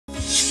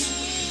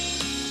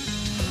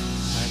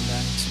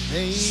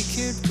make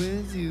it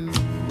with you.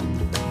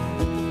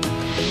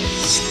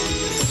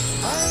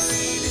 I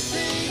really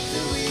think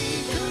that we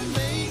could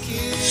make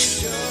it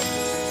sure.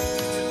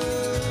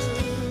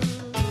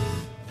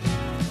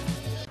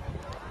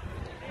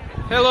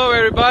 Hello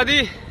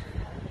everybody,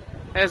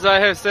 as I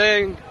have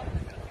saying,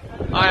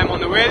 I am on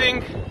the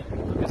wedding.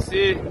 You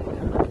see,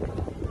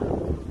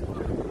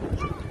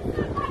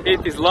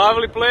 it is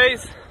lovely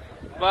place,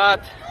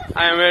 but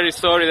I am very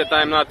sorry that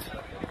I am not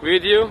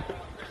with you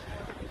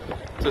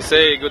to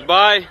say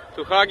goodbye,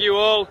 to hug you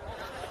all,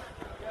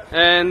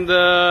 and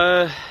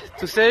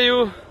to say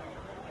you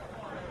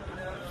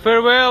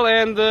farewell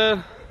and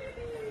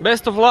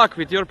best of luck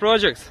with your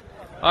projects.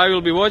 I will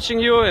be watching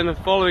you and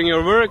following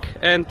your work,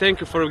 and thank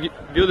you for a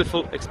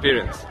beautiful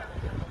experience.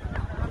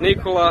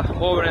 Nikola,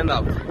 over and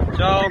out.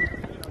 Ciao.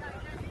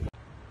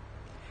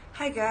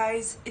 Hi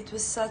guys, it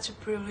was such a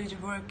privilege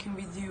working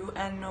with you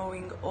and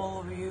knowing all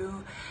of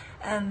you,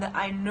 and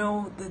I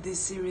know that this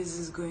series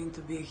is going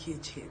to be a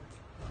huge hit.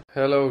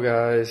 Hello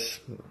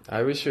guys,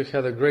 I wish you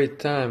had a great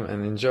time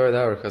and enjoyed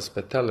our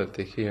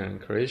hospitality here in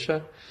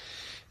Croatia.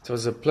 It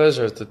was a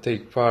pleasure to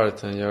take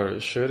part in your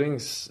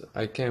shootings.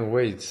 I can't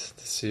wait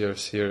to see your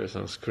series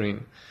on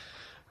screen.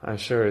 I'm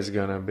sure it's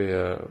gonna be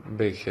a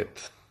big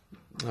hit.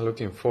 I'm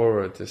looking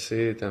forward to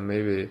see it and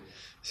maybe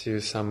see you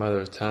some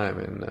other time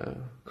in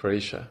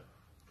Croatia.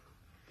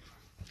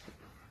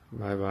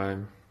 Bye bye.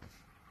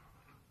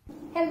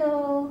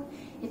 Hello!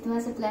 It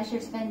was a pleasure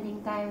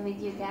spending time with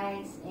you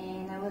guys,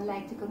 and I would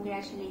like to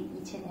congratulate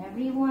each and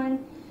every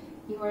one.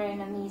 You are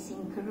an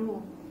amazing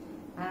crew.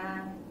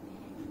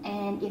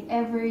 And if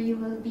ever you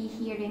will be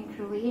here in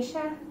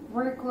Croatia,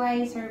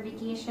 work-wise or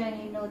vacation,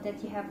 you know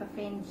that you have a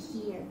friend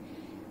here.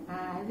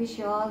 I wish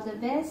you all the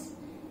best,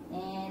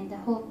 and I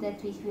hope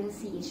that we will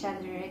see each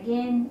other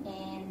again.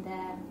 And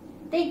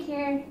take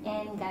care,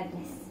 and God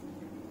bless.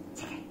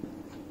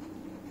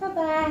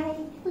 Bye-bye.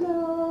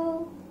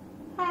 Hello.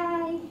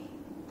 Hi.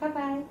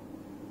 Bye-bye.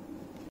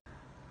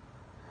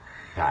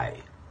 Hi.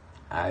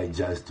 I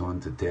just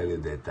want to tell you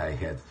that I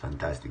had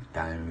fantastic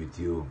time with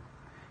you.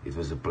 It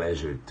was a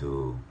pleasure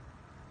to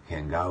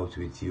hang out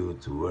with you,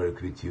 to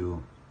work with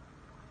you,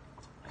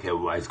 have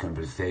wise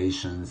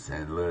conversations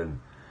and learn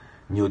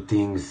new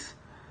things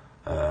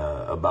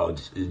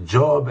about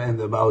job and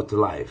about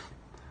life.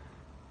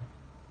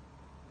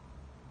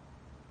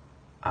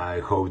 I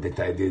hope that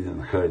I didn't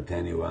hurt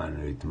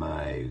anyone with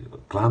my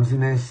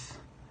clumsiness,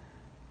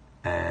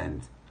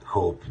 and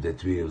hope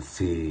that we'll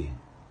see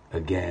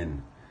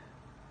again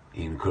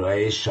in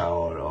Croatia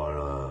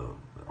or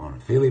on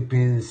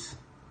Philippines,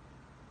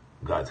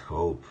 God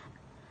hope,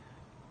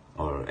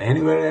 or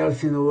anywhere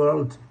else in the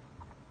world.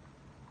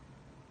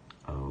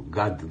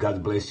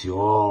 God bless you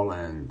all,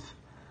 and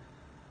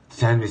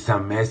send me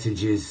some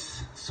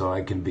messages so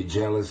I can be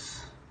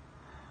jealous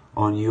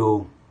on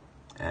you.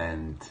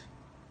 And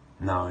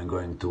now I'm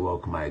going to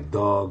walk my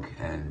dog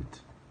and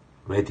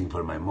waiting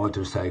for my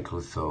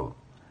motorcycle so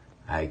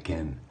I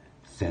can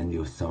send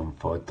you some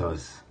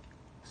photos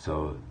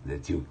so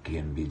that you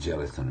can be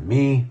jealous on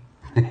me.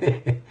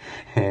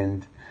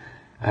 And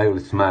I will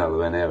smile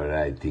whenever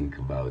I think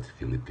about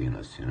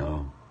Filipinos, you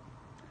know.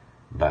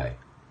 Bye.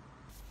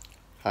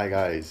 Hi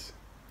guys,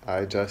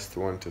 I just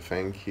want to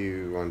thank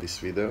you on this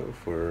video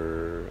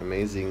for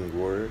amazing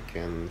work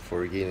and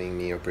for giving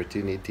me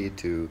opportunity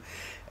to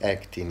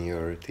act in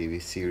your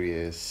TV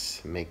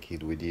series Make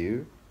It With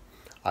You.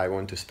 I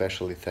want to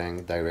especially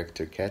thank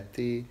director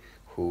Kathy,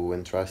 who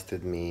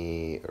entrusted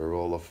me a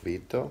role of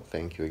Vito.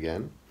 Thank you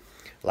again.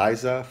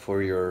 Liza,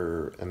 for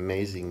your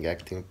amazing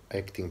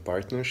acting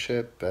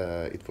partnership.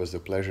 It was a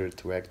pleasure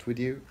to act with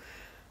you.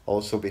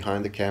 Also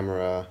behind the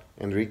camera,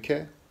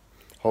 Enrique.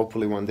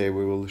 Hopefully one day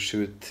we will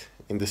shoot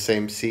in the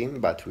same scene,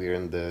 but we're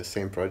in the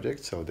same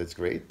project, so that's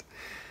great.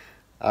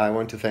 I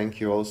want to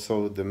thank you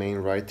also the main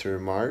writer,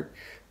 Mark,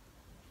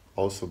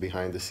 also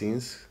behind the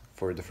scenes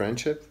for the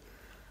friendship.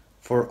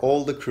 For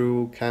all the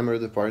crew, camera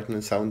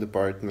department, sound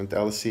department,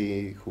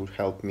 Elsie, who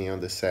helped me on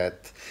the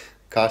set,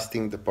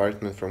 casting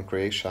department from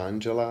Croatia,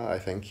 Angela, I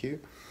thank you.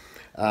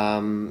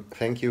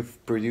 Thank you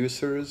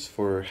producers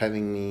for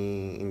having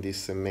me in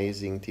this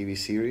amazing TV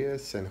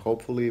series, and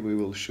hopefully we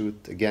will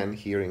shoot again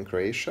here in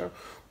Croatia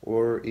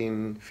or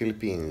in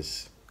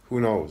Philippines,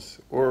 who knows,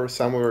 or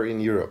somewhere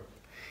in Europe.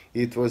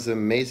 It was an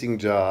amazing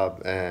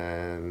job,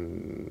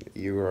 and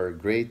you are a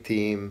great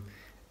team,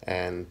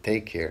 and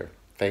take care.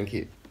 Thank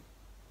you.